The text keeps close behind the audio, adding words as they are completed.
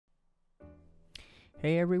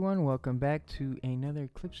Hey everyone, welcome back to another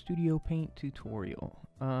Clip Studio Paint tutorial.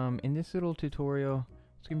 In this little tutorial,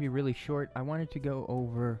 it's going to be really short. I wanted to go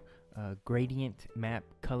over gradient map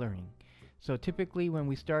coloring. So typically when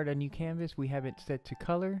we start a new canvas, we have it set to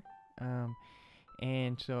color.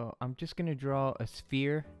 And so I'm just going to draw a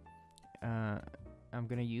sphere. I'm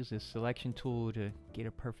going to use this selection tool to get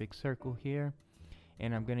a perfect circle here.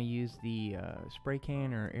 And I'm going to use the spray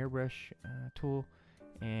can or airbrush tool.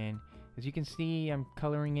 And as you can see, I'm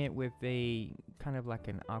coloring it with a kind of like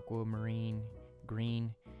an aquamarine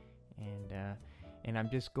green, and I'm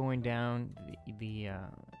just going down the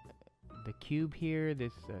cube here,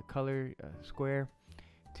 this color square,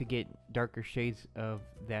 to get darker shades of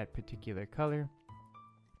that particular color,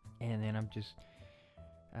 and then I'm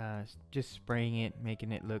just spraying it,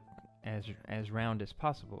 making it look as round as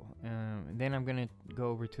possible. Then I'm gonna go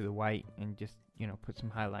over to the white and just put some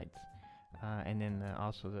highlights. And then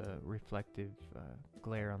also the reflective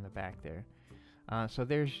glare on the back there. So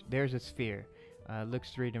there's a sphere. Looks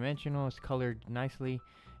three-dimensional. It's colored nicely,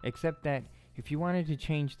 except that if you wanted to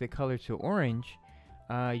change the color to orange,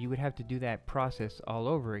 you would have to do that process all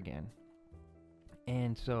over again.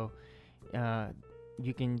 And so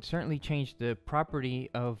you can certainly change the property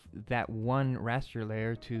of that one raster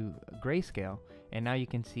layer to grayscale, and now you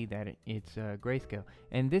can see that it's grayscale.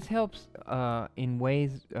 And this helps in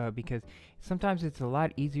ways because sometimes it's a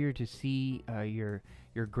lot easier to see your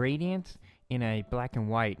gradients in a black and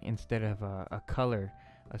white instead of a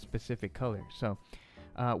specific color. So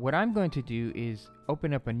what I'm going to do is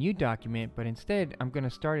open up a new document, but instead I'm going to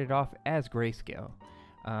start it off as grayscale,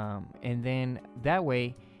 and then that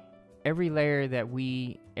way every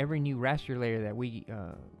new raster layer that we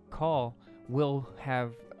call will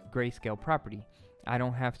have grayscale property. I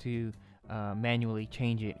don't have to manually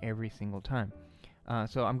change it every single time.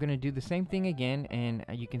 So I'm going to do the same thing again, and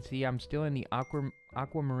you can see I'm still in the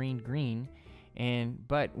aquamarine green,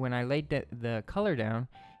 but when I laid the color down,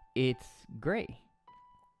 it's gray.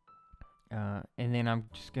 And then I'm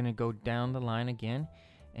just going to go down the line again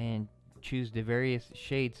and choose the various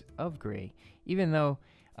shades of gray, even though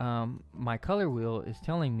my color wheel is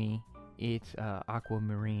telling me it's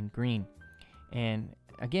aquamarine green. And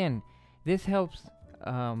again, this helps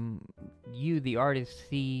you, the artist,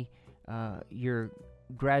 see your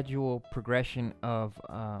gradual progression of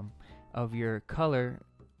your color.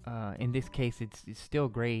 In this case, it's still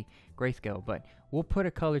grayscale, but we'll put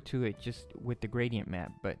a color to it just with the gradient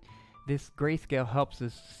map. But this grayscale helps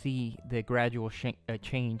us see the gradual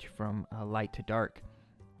change from light to dark.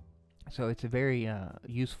 So it's a very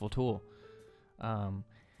useful tool.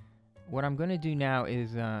 What I'm going to do now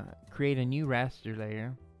is create a new raster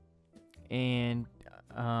layer, and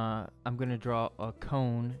I'm going to draw a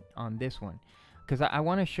cone on this one, because I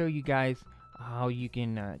want to show you guys how you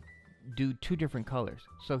can do two different colors.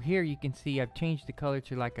 So here you can see I've changed the color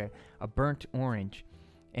to like a burnt orange,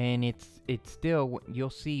 and it's still, you'll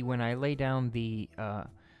see when I lay down the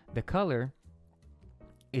color,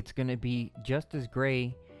 it's going to be just as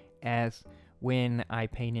gray as when I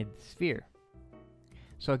painted the sphere.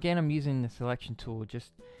 So again, I'm using the selection tool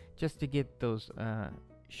just to get those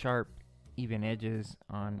sharp, even edges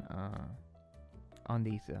on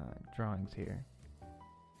these drawings here.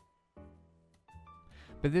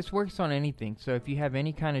 But this works on anything. So if you have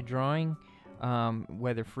any kind of drawing,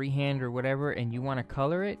 whether freehand or whatever, and you want to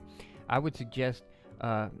color it, I would suggest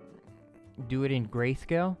do it in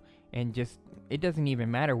grayscale, and it doesn't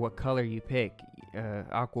even matter what color you pick.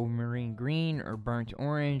 Aquamarine green or burnt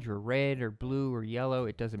orange or red or blue or yellow,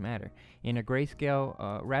 it doesn't matter. In a grayscale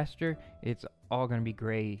raster, it's all going to be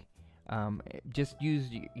gray. Just use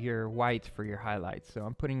your whites for your highlights. So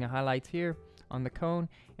I'm putting the highlights here on the cone,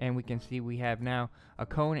 and we can see we have now a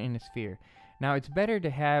cone and a sphere. Now it's better to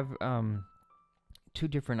have two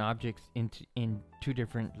different objects in two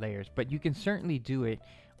different layers, but you can certainly do it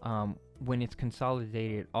when it's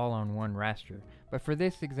consolidated all on one raster. But for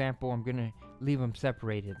this example, I'm gonna leave them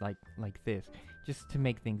separated like this, just to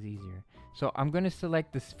make things easier. So I'm gonna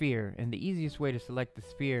select the sphere, and the easiest way to select the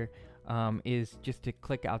sphere is just to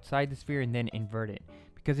click outside the sphere and then invert it.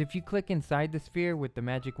 Because if you click inside the sphere with the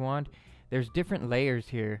magic wand, there's different layers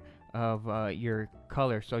here of your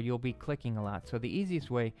color, so you'll be clicking a lot. So the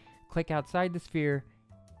easiest way, click outside the sphere,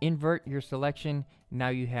 invert your selection, now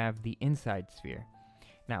you have the inside sphere.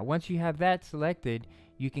 Now once you have that selected,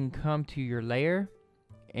 you can come to your layer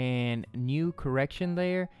and new correction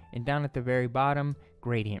layer, and down at the very bottom,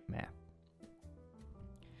 gradient map.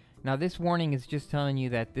 Now this warning is just telling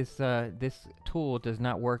you that this tool does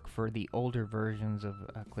not work for the older versions of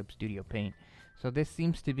Clip Studio Paint. So this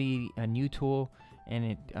seems to be a new tool, and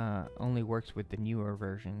it only works with the newer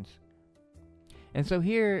versions. And so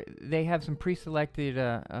here they have some pre-selected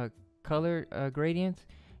color gradients.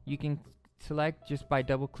 You can select just by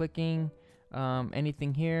double clicking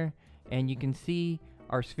anything here, and you can see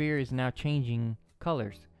our sphere is now changing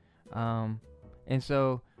colors. And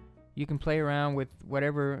so you can play around with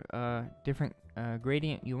whatever different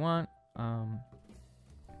gradient you want.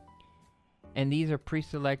 And these are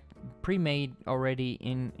pre-made already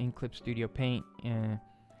in Clip Studio Paint.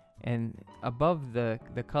 And above the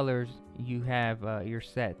colors you have your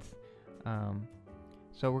sets.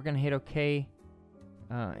 So we're gonna hit OK.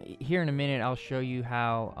 Here in a minute I'll show you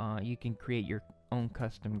how you can create your own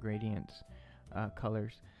custom gradients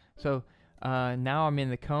colors. So now I'm in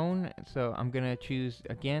the cone, so I'm gonna choose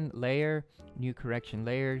again layer, new correction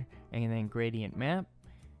layer, and then gradient map.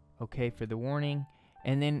 OK for the warning,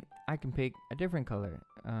 and then I can pick a different color.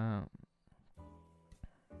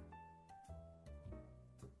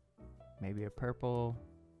 Maybe a purple,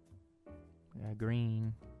 a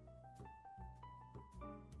green.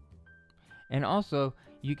 And also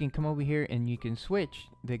you can come over here and you can switch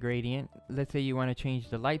the gradient. Let's say you want to change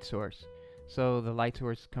the light source, so the light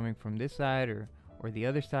source coming from this side or the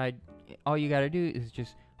other side. All you got to do is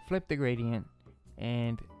just flip the gradient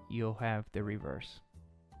and you'll have the reverse.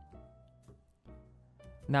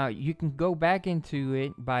 Now you can go back into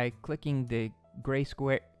it by clicking the gray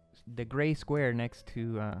square next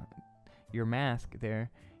to your mask there,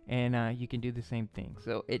 and you can do the same thing.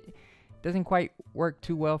 So it doesn't quite work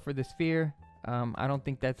too well for the sphere. I don't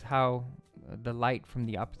think that's how the light from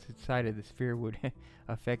the opposite side of the sphere would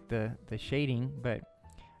affect the shading, but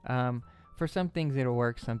for some things it'll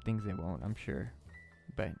work, some things it won't, I'm sure.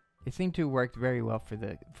 But it seemed to have worked very well for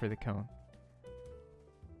the cone.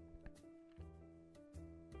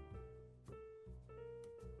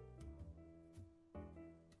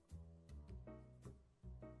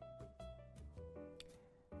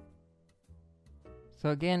 So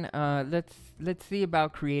again, let's see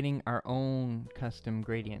about creating our own custom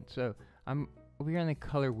gradient. So I'm over here on the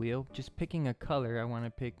color wheel, just picking a color. I want to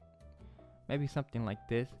pick maybe something like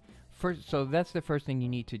this. First, so that's the first thing you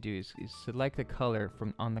need to do is select the color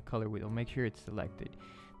from on the color wheel. Make sure it's selected.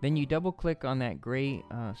 Then you double click on that gray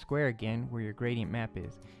square again where your gradient map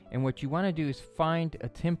is. And what you want to do is find a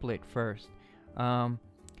template first.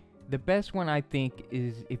 The best one I think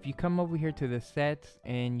is if you come over here to the sets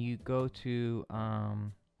and you go to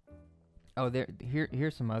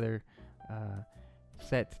here's some other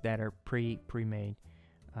sets that are pre-made.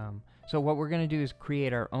 So what we're gonna do is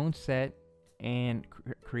create our own set and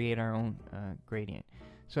create our own gradient.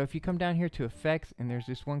 So if you come down here to effects and there's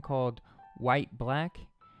this one called white black,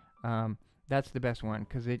 that's the best one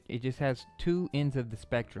because it just has two ends of the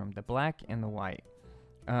spectrum, the black and the white.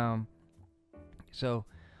 So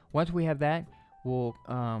once we have that, we'll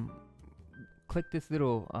click this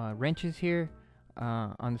little wrenches here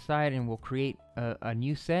on the side, and we'll create a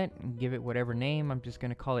new set and give it whatever name. I'm just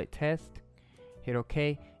going to call it test. Hit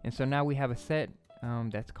OK. And so now we have a set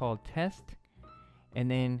that's called test.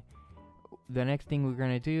 And then the next thing we're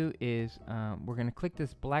going to do is we're going to click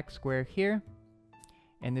this black square here.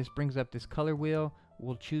 And this brings up this color wheel.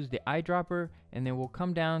 We'll choose the eyedropper, and then we'll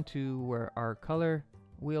come down to where our color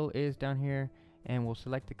wheel is down here. And we'll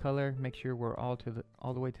select the color, make sure we're all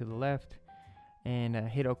the way to the left, and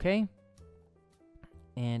hit OK.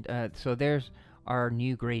 And so there's our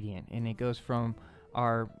new gradient, and it goes from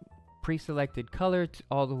our pre-selected color to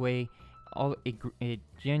all the way,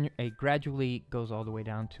 it gradually goes all the way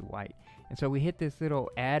down to white. And so we hit this little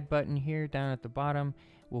add button here down at the bottom.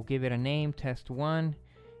 We'll give it a name, test 1,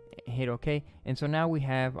 hit OK. And so now we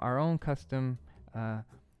have our own custom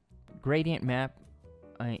gradient map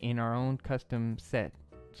in our own custom set.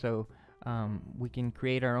 So we can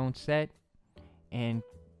create our own set and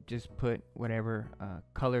just put whatever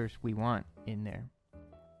colors we want in there.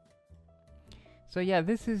 So yeah,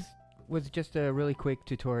 this was just a really quick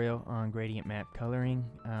tutorial on gradient map coloring.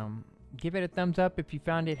 Give it a thumbs up if you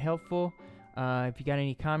found it helpful. If you got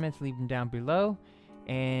any comments, leave them down below.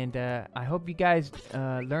 And I hope you guys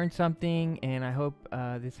learned something, and I hope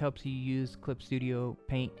this helps you use Clip Studio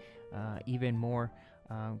Paint even more,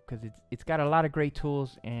 because it's got a lot of great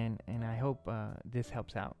tools, and I hope this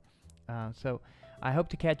helps out. So I hope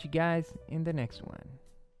to catch you guys in the next one.